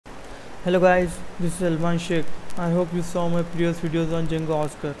Hello guys, this is Salman Sheikh. I hope you saw my previous videos on Django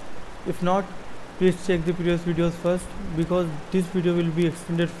Oscar. If not, please check the previous videos first because this video will be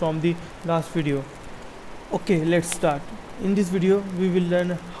extended from the last video. Okay, let's start. In this video, we will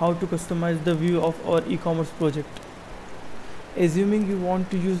learn how to customize the view of our e-commerce project. Assuming you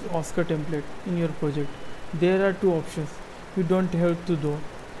want to use Oscar template in your project, there are two options. You don't have to though.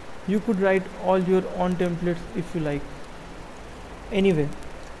 You could write all your own templates if you like. Anyway,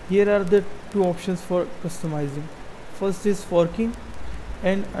 here are the two options for customizing. First is forking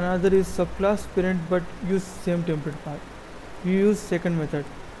and another is subclass parent but use same template path. You use second method,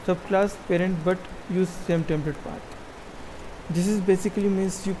 subclass parent but use same template path. This is basically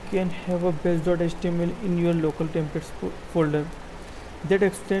means you can have a base.html in your local templates folder that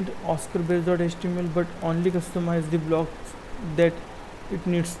extend Oscar base.html but only customize the blocks that it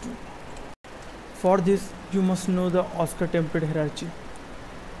needs to. For this, you must know the Oscar template hierarchy.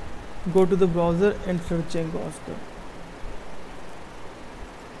 Go to the browser and search Django Oscar.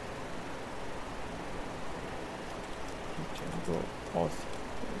 Django Oscar.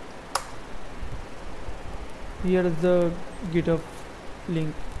 Here is the GitHub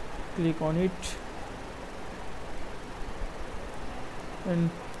link. Click on it and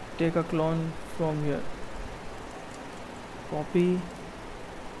take a clone from here. Copy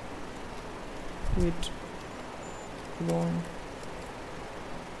it, clone.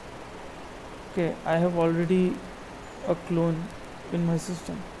 Okay, I have already a clone in my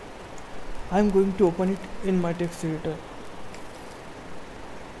system. I am going to open it in my text editor.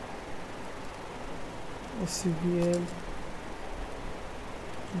 SCBL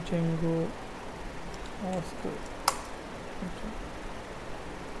Django Oscar. Okay.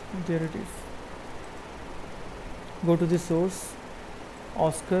 There it is. Go to the source,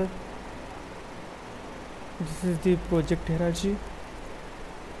 Oscar. This is the project hierarchy.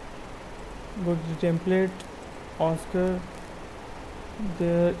 Go to the template, Oscar.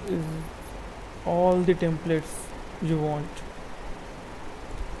 There is all the templates you want.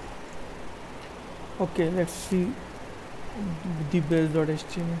 Okay, let's see the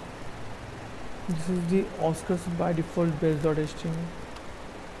base.html. This is the Oscars by default base.html.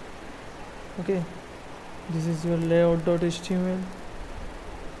 Okay, this is your layout.html.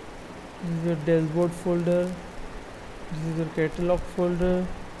 This is your dashboard folder. This is your catalog folder.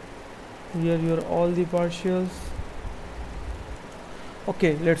 Here your all the partials.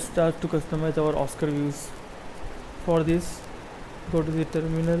 Okay, let's start to customize our Oscar views. For this, go to the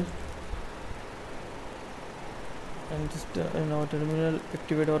terminal and just in our terminal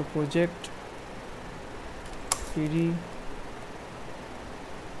activate our project cd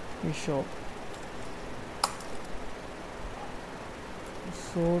eShop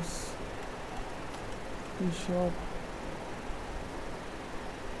source eShop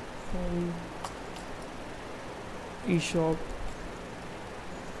eShop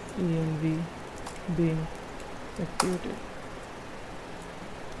env being activated.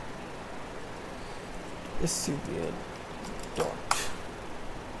 SCBL dot.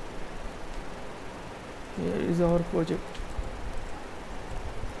 Here is our project.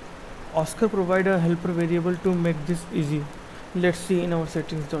 Oscar provide a helper variable to make this easy. Let's see in our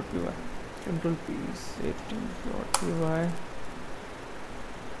settings.py. Control P settings.py.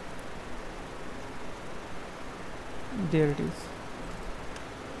 There it is.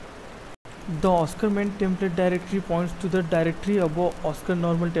 The Oscar main template directory points to the directory above Oscar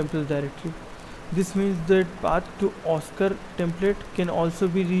normal templates directory. This means that path to Oscar template can also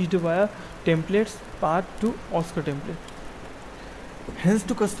be reached via templates path to Oscar template. Hence,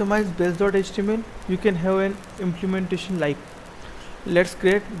 to customize base.html, you can have an implementation like. Let's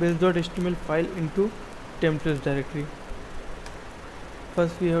create base.html file into templates directory.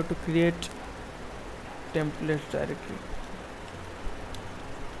 First, we have to create templates directory.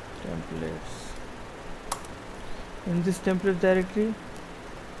 Templates. In this template directory,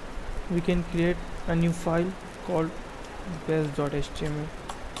 we can create a new file called base.html.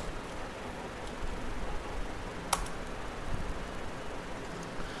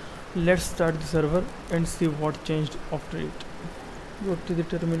 Let's start the server and see what changed after it. Go to the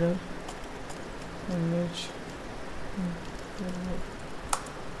terminal, image,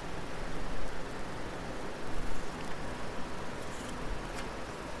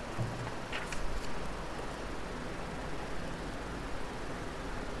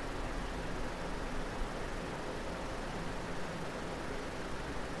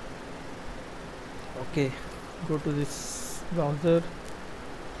 okay, go to this browser,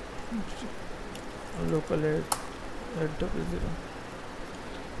 local 800.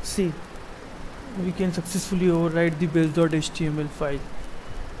 See, we can successfully override the base.html file.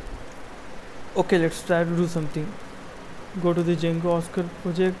 Okay, let's try to do something. Go to the Django Oscar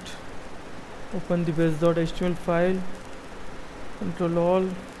project, open the base.html file, control all,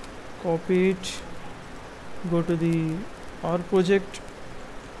 copy it, go to the R project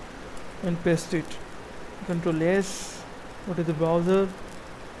and paste it. Control S, go to the browser,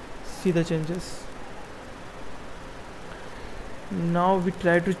 see the changes. Now we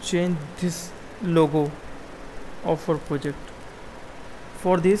try to change this logo of our project.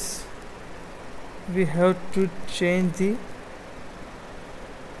 For this we have to change the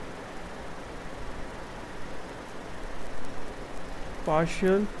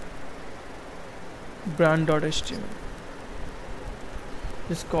partial brand.html.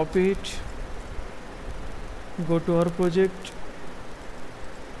 Just copy it, go to our project,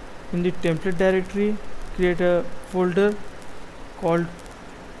 in the template directory create a folder called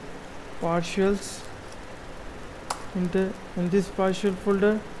partials. In this partial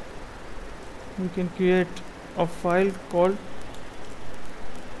folder we can create a file called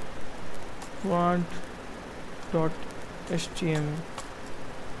brand.html.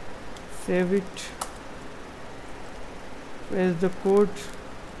 Save it, paste the code,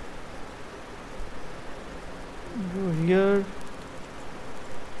 go here,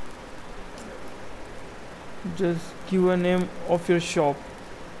 just give a name of your shop.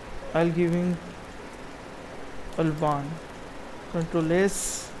 I'll giving Alban. Control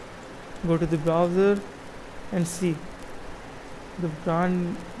S, go to the browser and see the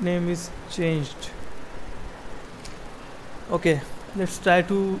brand name is changed. Okay, let's try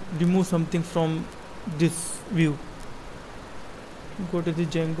to remove something from this view. Go to the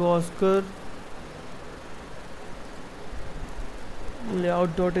Django Oscar,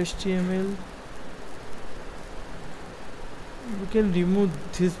 layout.html. We can remove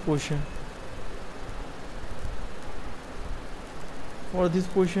this portion. For this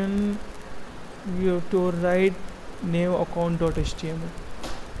portion we have to write name account.html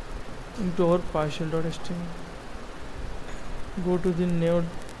into our partial.html. Go to the name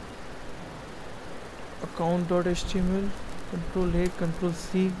account.html, control A, control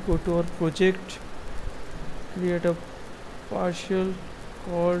C, go to our project, create a partial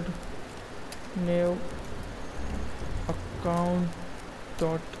called name account.html,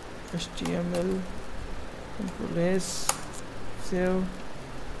 control S, save,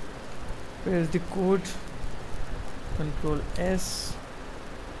 paste the code, control S,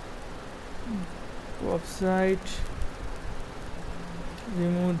 go upside,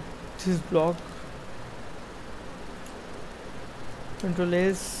 remove this block, control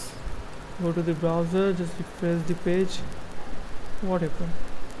S, go to the browser, just refresh the page. What happened?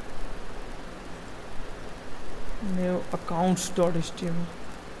 Now accounts.html.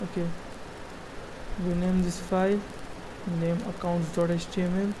 Okay, rename this file, name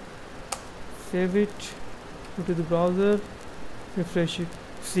accounts.html, save it, go to the browser, refresh it.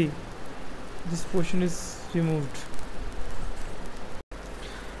 See, this portion is removed.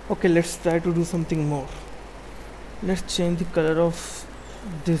 Okay, let's try to do something more. Let's change the color of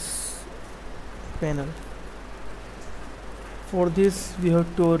this panel. For this we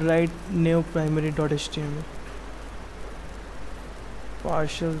have to write new primary.html,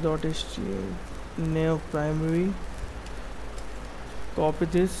 partial.html, new primary, copy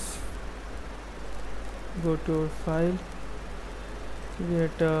this, go to our file,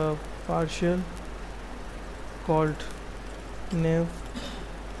 create a partial called new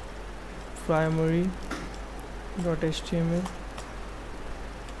primary.html.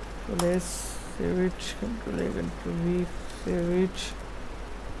 So let's save it, control A, control V, save it.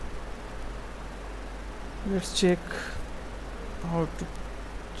 Let's check how to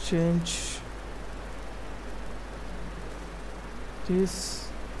change this.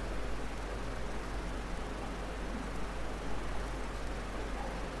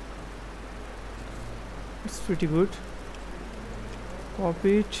 It's pretty good.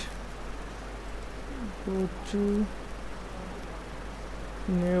 Copy it, go to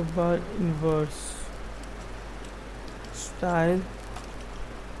nearby inverse, style,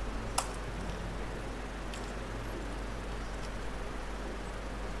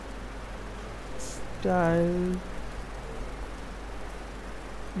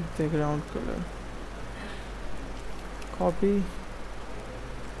 background color, copy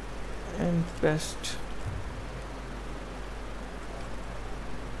and paste.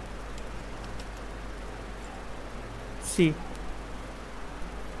 See,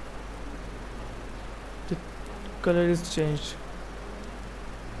 the color is changed.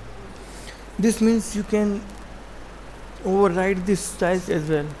 This means you can override these styles as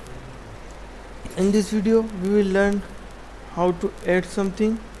well. In this video we will learn how to add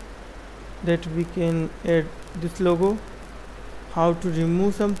something that we can add this logo. How to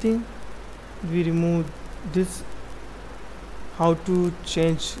remove something, we remove this. How to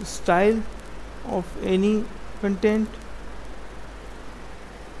change style of any content.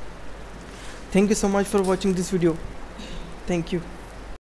 Thank you so much for watching this video. Thank you.